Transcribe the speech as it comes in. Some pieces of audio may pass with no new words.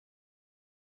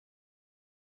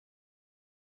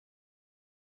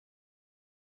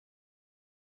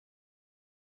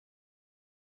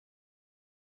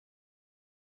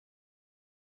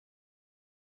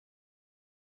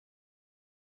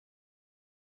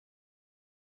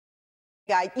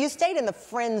Guy, you stayed in the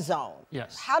friend zone.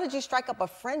 Yes. How did you strike up a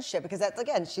friendship? Because that's,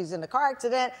 again, she's in a car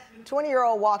accident,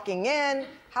 20-year-old walking in.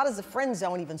 How does the friend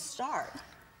zone even start?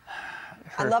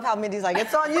 I love how Mindy's like,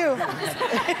 it's on you.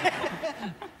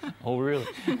 Oh, really?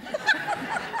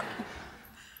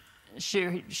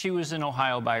 She was in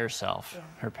Ohio by herself. Yeah.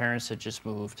 Her parents had just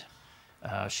moved.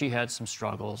 She had some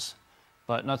struggles,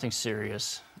 but nothing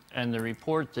serious. And the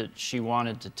report that she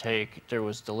wanted to take, there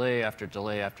was delay after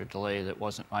delay after delay. That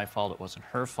wasn't my fault, it wasn't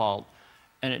her fault.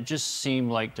 And it just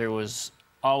seemed like there was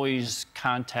always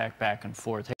contact back and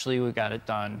forth. Actually, we got it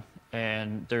done.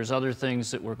 And there's other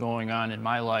things that were going on in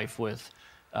my life with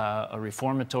a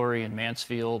reformatory in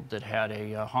Mansfield that had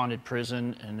a haunted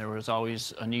prison, and there was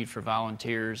always a need for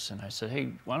volunteers. And I said,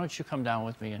 hey, why don't you come down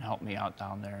with me and help me out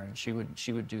down there? And she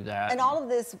would do that. And all of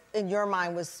this, in your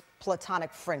mind, was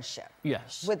platonic friendship?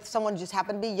 Yes. With someone who just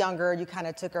happened to be younger, you kind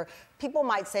of took her. People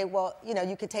might say, well, you know,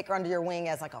 you could take her under your wing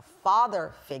as like a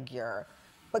father figure,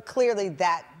 but clearly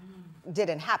that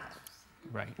didn't happen.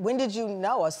 Right. When did you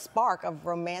know a spark of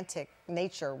romantic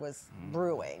nature was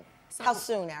brewing? So, how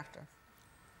soon after?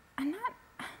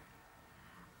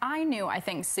 I knew, I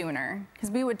think, sooner,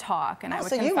 because we would talk, and I would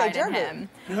so confide in him.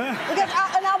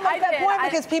 I'll make that point,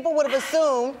 because people would have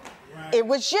assumed it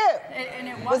was you. And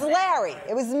it was Larry.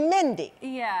 It was Mindy.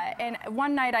 Yeah, and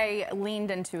one night I leaned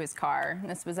into his car, and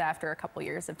this was after a couple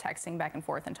years of texting back and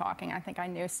forth and talking. I think I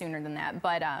knew sooner than that,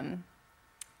 but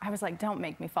I was like, don't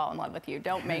make me fall in love with you.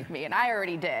 Don't make me. And I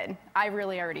already did. I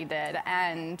really already did.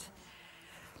 And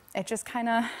it just kind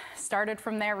of started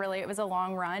from there, really. It was a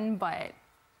long run, but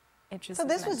it just So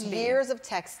this was years of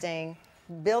texting,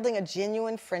 building a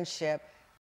genuine friendship.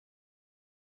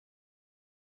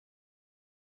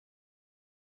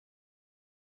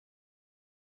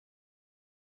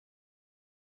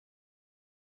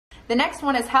 The next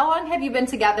one is, how long have you been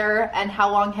together and how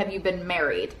long have you been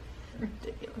married?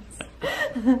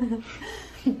 Ridiculous.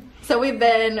 So we've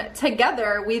been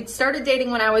together. We started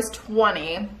dating when I was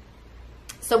 20.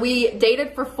 So we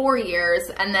dated for 4 years,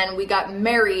 and then we got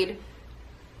married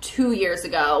 2 years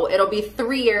ago. It'll be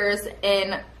 3 years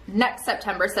in next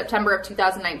September, September of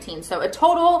 2019. So a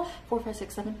total, 4, 5,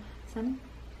 6, 7, 7?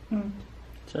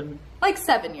 7. Like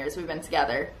 7 years we've been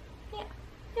together.